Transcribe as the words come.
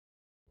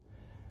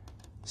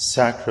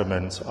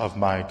Sacrament of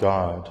my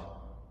God,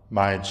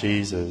 my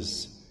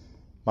Jesus,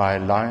 my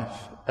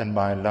life and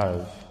my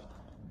love,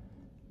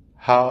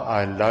 how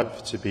I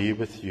love to be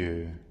with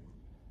you.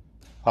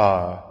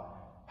 Ah,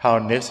 how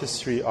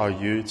necessary are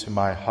you to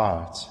my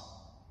heart.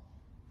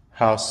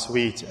 How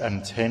sweet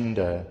and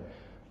tender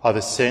are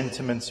the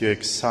sentiments you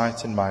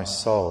excite in my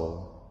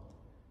soul.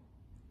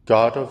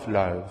 God of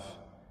love,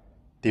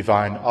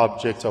 divine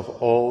object of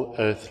all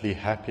earthly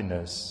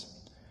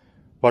happiness,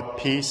 what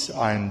peace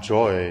I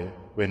enjoy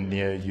when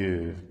near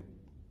you.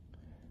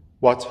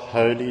 What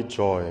holy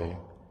joy,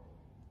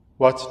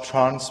 what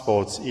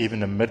transports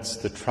even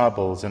amidst the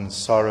troubles and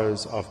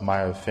sorrows of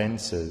my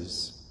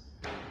offences.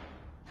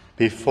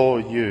 Before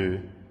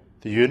you,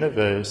 the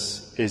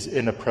universe is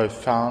in a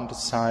profound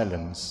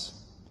silence.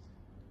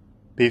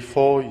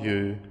 Before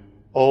you,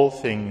 all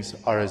things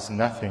are as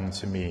nothing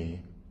to me.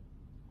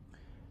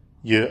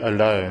 You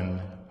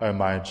alone, O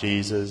my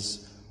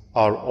Jesus,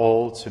 are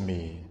all to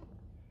me.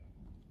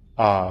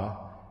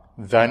 Ah,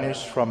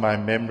 vanish from my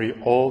memory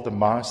all the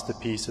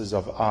masterpieces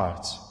of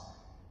art,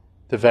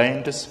 the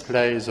vain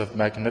displays of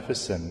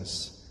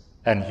magnificence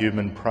and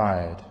human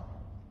pride.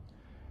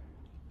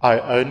 I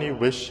only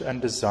wish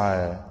and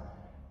desire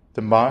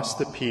the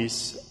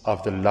masterpiece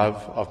of the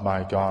love of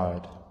my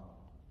God.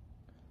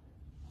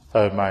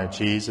 O my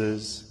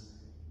Jesus,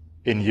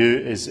 in you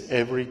is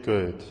every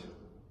good,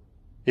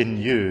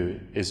 in you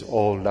is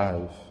all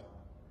love.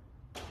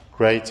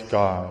 Great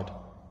God,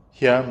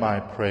 hear my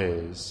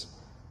prayers.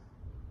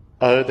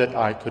 Oh, that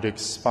I could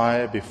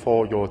expire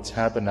before your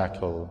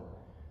tabernacle,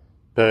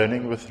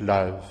 burning with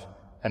love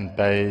and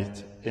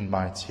bathed in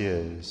my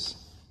tears.